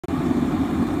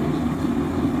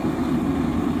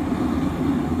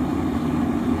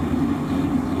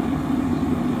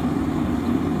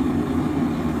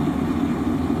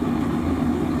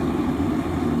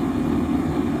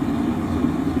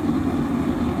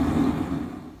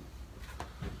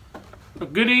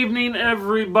Good evening,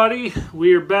 everybody.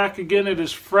 We are back again. It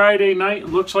is Friday night. It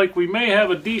looks like we may have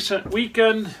a decent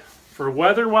weekend for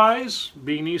weather-wise,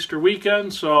 being Easter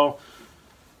weekend. So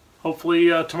hopefully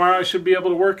tomorrow I should be able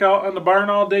to work out on the barn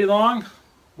all day long.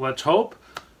 Let's hope.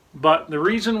 But the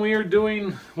reason we are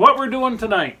doing what we're doing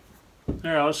tonight,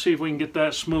 here, let's see if we can get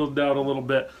that smoothed out a little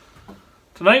bit.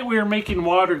 Tonight we are making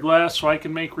water glass so I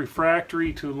can make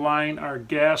refractory to line our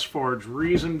gas forge.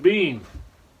 Reason being,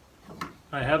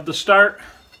 I have the start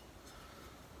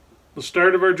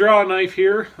of our draw knife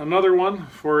here, another one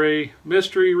for a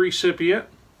mystery recipient.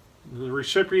 The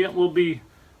recipient will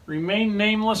remain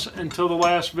nameless until the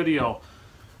last video.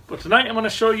 But tonight I'm going to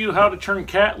show you how to turn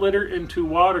cat litter into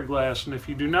water glass. And if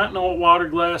you do not know what water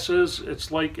glass is,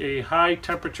 it's like a high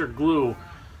temperature glue.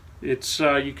 It's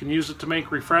you can use it to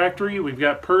make refractory. We've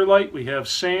got perlite, we have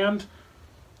sand,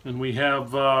 and we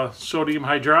have sodium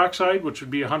hydroxide, which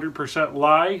would be 100%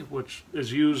 lye, which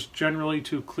is used generally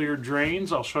to clear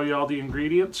drains. I'll show you all the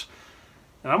ingredients.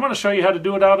 And I'm going to show you how to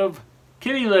do it out of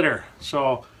kitty litter.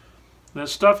 So that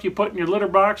stuff you put in your litter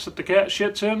box that the cat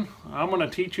shits in, I'm going to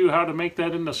teach you how to make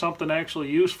that into something actually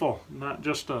useful, not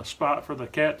just a spot for the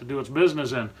cat to do its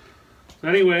business in.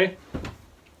 Anyway,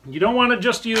 you don't want to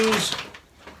just use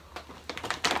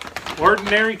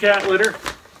ordinary cat litter.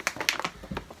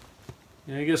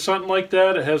 You get something like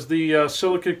that. It has the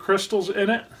silica crystals in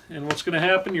it, and what's going to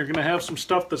happen, you're going to have some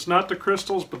stuff that's not the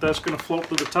crystals, but that's going to float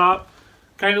to the top.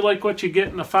 Kind of like what you get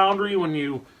in a foundry when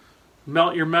you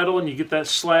melt your metal and you get that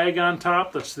slag on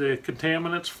top. That's the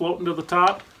contaminants floating to the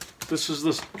top.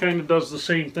 This kind of does the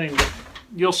same thing, but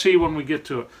you'll see when we get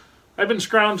to it. I've been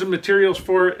scrounging materials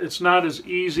for it. It's not as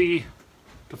easy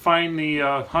to find the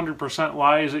 100%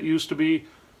 lye as it used to be.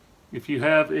 If you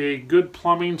have a good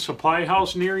plumbing supply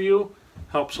house near you,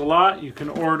 helps a lot. You can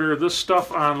order this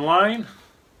stuff online.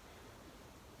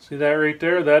 See that right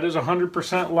there? That is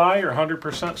 100% lye or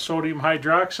 100% sodium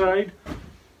hydroxide.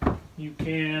 You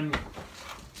can,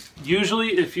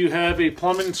 usually if you have a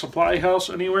plumbing supply house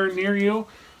anywhere near you,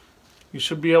 you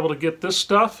should be able to get this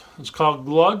stuff. It's called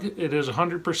Glug. It is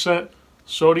 100%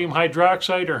 sodium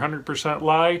hydroxide or 100%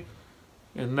 lye,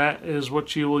 and that is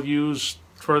what you will use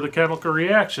for the chemical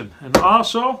reaction. And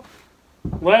also,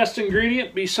 last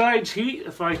ingredient besides heat,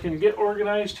 if I can get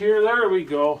organized here, there we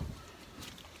go.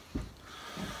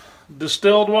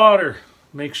 Distilled water.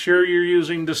 Make sure you're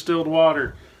using distilled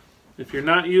water. If you're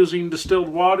not using distilled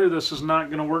water, this is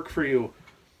not going to work for you.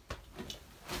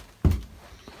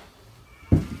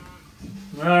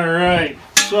 Alright,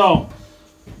 so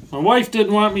my wife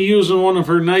didn't want me using one of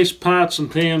her nice pots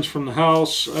and pans from the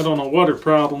house. I don't know what her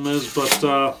problem is, but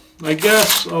I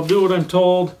guess I'll do what I'm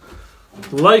told.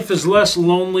 Life is less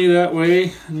lonely that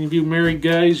way. Any of you married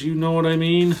guys, you know what I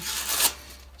mean.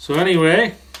 So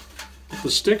anyway, get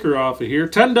the sticker off of here.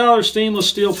 $10 stainless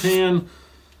steel pan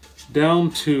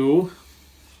down to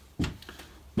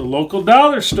the local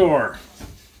dollar store.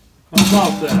 How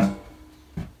about that?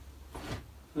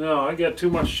 No, I got too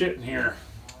much shit in here.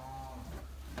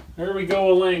 There we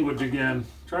go, a language again.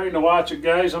 Trying to watch it,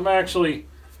 guys. I'm actually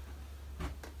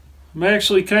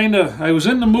kind of, I was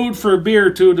in the mood for a beer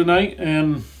or two tonight,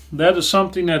 and that is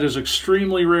something that is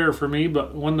extremely rare for me,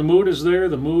 but when the mood is there,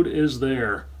 the mood is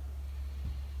there.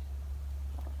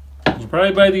 So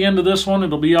probably by the end of this one,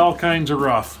 it'll be all kinds of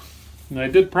rough. And I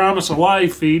did promise a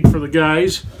live feed for the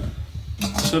guys.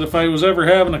 Said if I was ever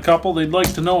having a couple, they'd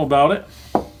like to know about it.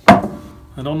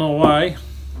 I don't know why.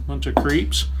 Bunch of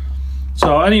creeps.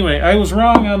 So anyway, I was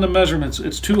wrong on the measurements.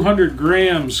 It's 200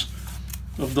 grams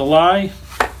of the lye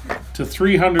to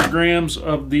 300 grams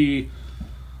of the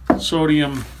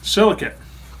sodium silicate.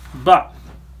 But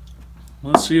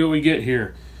let's see what we get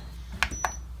here.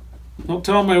 Don't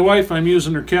tell my wife I'm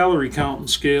using her calorie counting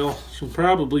scale. She'll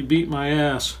probably beat my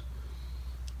ass.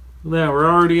 There, we're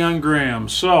already on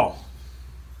grams. So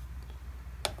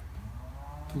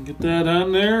get that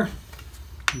on there.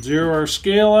 Zero our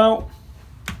scale out.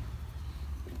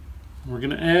 We're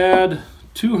going to add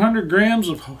 200 grams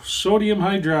of sodium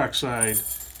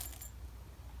hydroxide.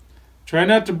 Try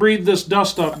not to breathe this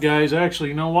dust up, guys. Actually,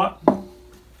 you know what?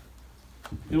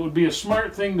 It would be a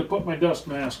smart thing to put my dust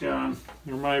mask on,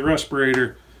 or my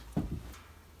respirator.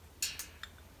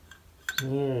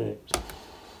 Alright.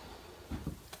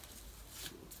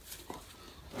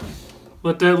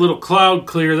 Let that little cloud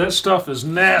clear. That stuff is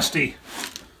nasty.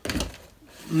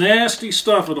 Nasty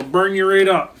stuff. It'll burn you right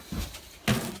up.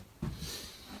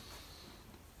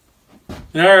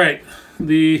 Alright.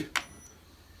 The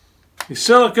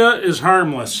silica is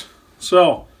harmless.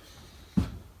 So,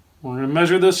 we're going to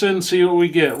measure this in and see what we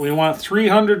get. We want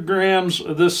 300 grams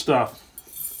of this stuff.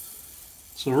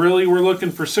 So really we're looking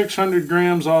for 600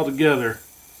 grams altogether,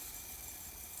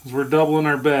 because we're doubling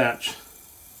our batch.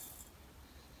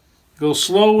 Go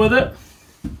slow with it.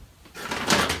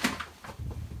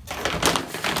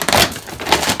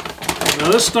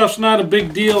 Now this stuff's not a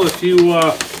big deal if you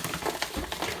have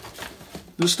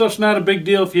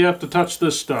to touch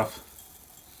this stuff.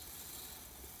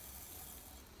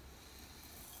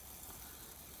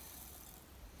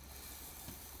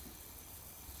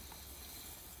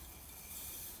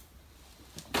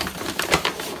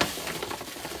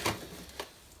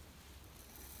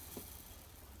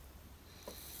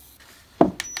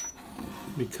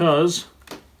 Because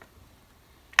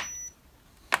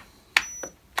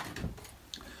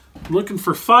I'm looking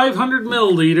for 500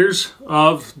 milliliters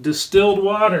of distilled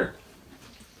water.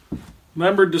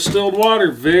 Remember, distilled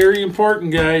water, very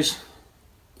important, guys.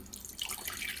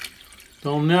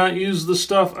 Do not use the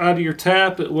stuff out of your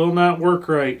tap. It will not work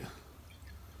right.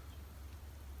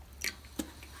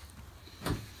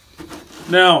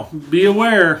 Now, be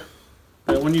aware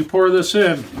that when you pour this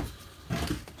in,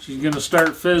 she's going to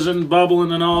start fizzing,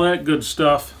 bubbling, and all that good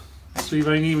stuff. See if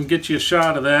I can even get you a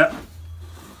shot of that.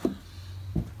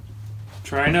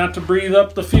 Try not to breathe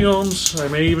up the fumes. I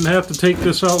may even have to take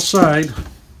this outside.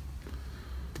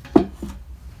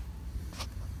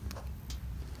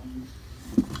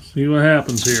 See what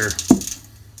happens here.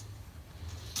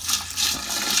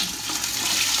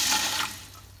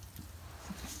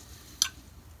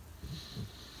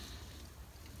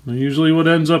 Now, usually what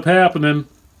ends up happening,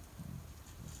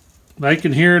 I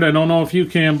can hear it, I don't know if you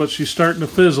can, but she's starting to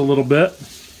fizz a little bit.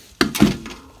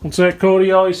 What's that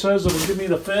Cody always says? It'll give me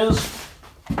the fizz.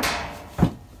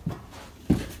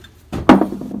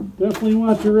 Definitely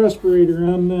want your respirator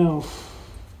on now.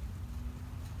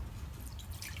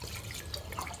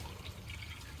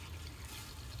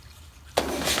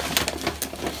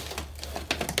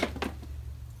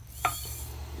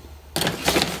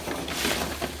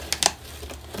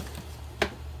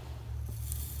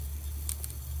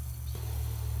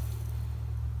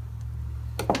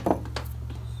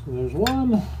 So there's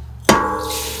one.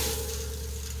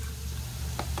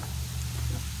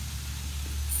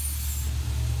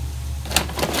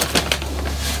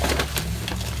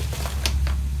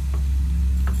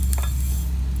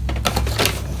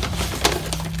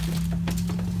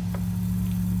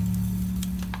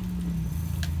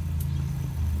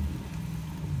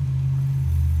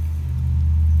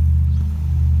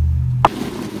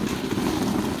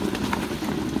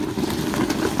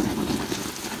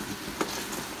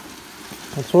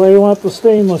 That's why you want the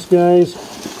stainless, guys.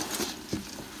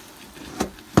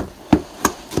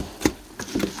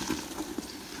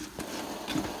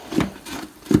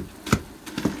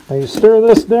 Now you stir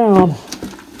this down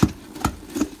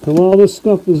till all this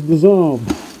stuff is dissolved.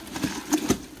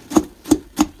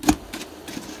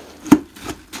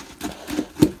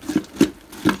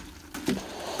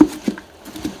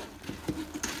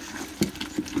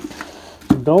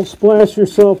 Don't splash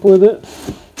yourself with it.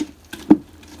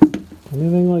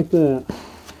 Anything like that.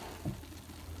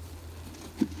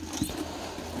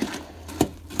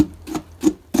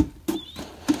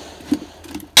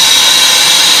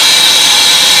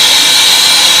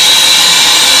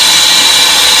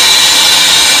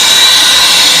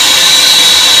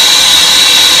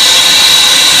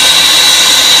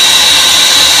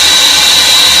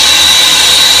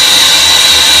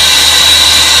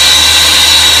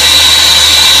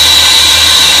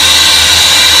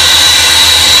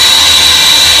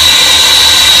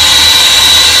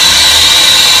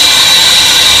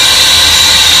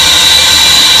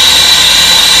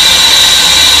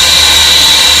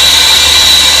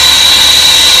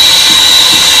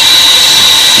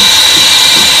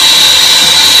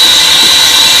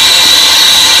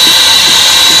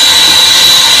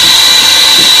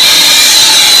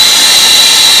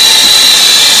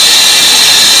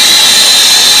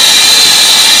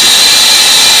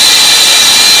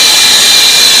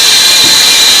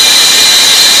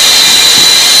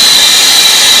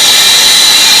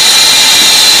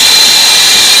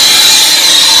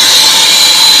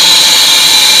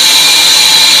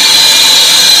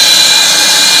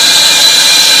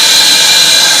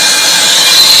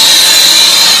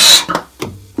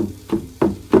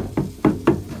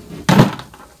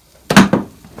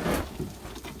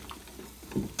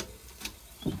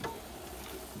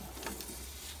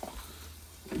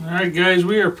 Alright guys,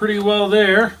 we are pretty well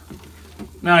there.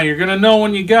 Now you're going to know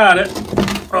when you got it.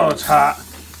 Oh, it's hot.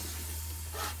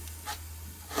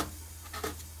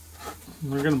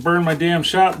 We're going to burn my damn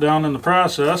shop down in the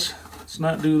process. Let's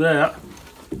not do that.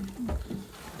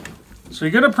 So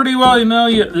you're going to pretty well know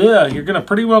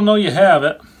you have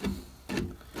it.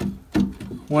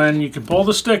 when you can pull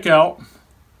the stick out.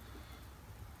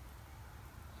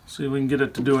 See if we can get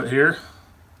it to do it here.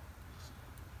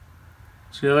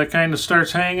 See how that kind of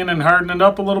starts hanging and hardening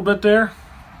up a little bit there?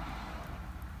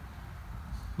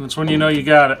 That's when you know you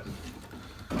got it.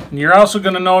 And you're also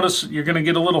going to notice you're going to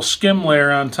get a little skim layer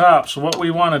on top. So what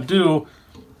we want to do,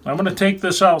 I'm going to take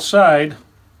this outside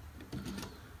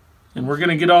and we're going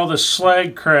to get all this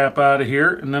slag crap out of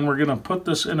here, and then we're going to put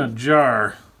this in a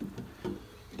jar.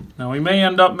 Now we may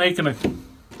end up making we're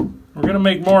going to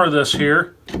make more of this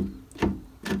here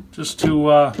just so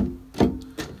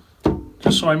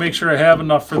I make sure I have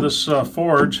enough for this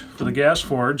forge, for the gas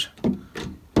forge.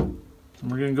 And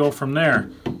we're going to go from there.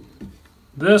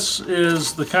 This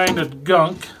is the kind of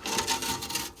gunk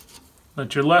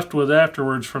that you're left with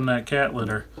afterwards from that cat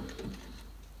litter.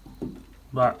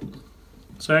 But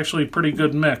it's actually a pretty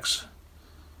good mix.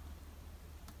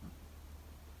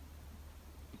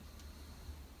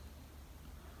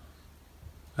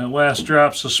 That last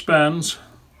drop suspends.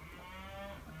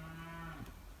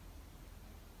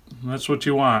 And that's what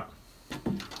you want.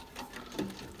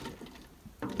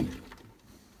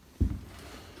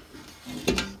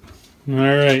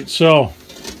 Alright, so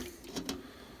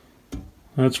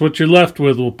that's what you're left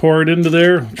with. We'll pour it into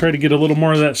there. Try to get a little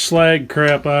more of that slag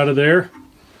crap out of there.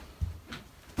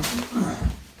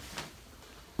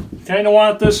 You kind of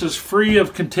want this as free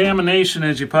of contamination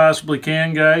as you possibly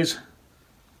can, guys,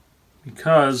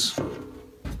 because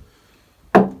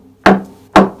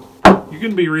you're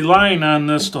going to be relying on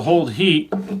this to hold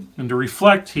heat and to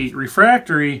reflect heat.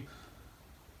 Refractory,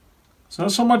 it's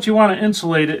not so much you want to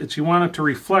insulate it, it's you want it to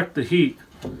reflect the heat.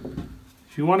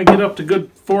 If you want to get up to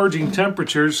good forging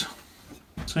temperatures,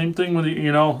 same thing with,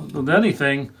 you know, with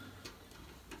anything,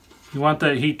 you want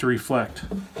that heat to reflect.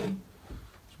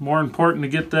 It's more important to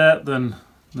get that than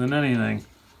anything.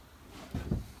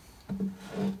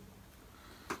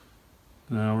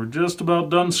 Now we're just about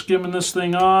done skimming this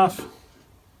thing off.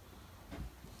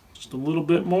 Just a little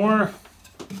bit more.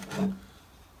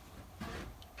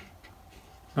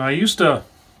 Now I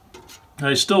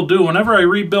still do, whenever I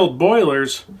rebuild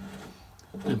boilers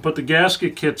and put the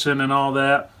gasket kits in and all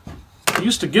that, I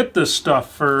used to get this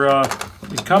stuff for,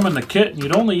 it'd come in the kit and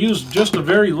you'd only use just a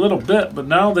very little bit, but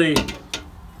now they've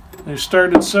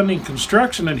started sending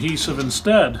construction adhesive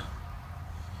instead.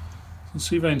 Let's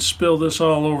see if I can spill this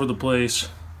all over the place.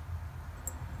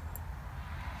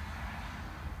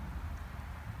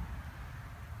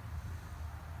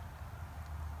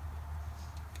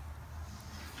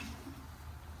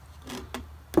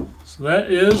 So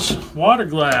that is water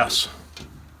glass.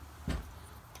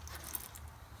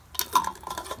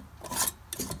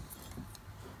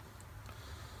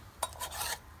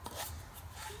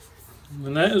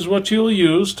 And that is what you'll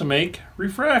use to make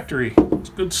refractory. It's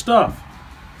good stuff.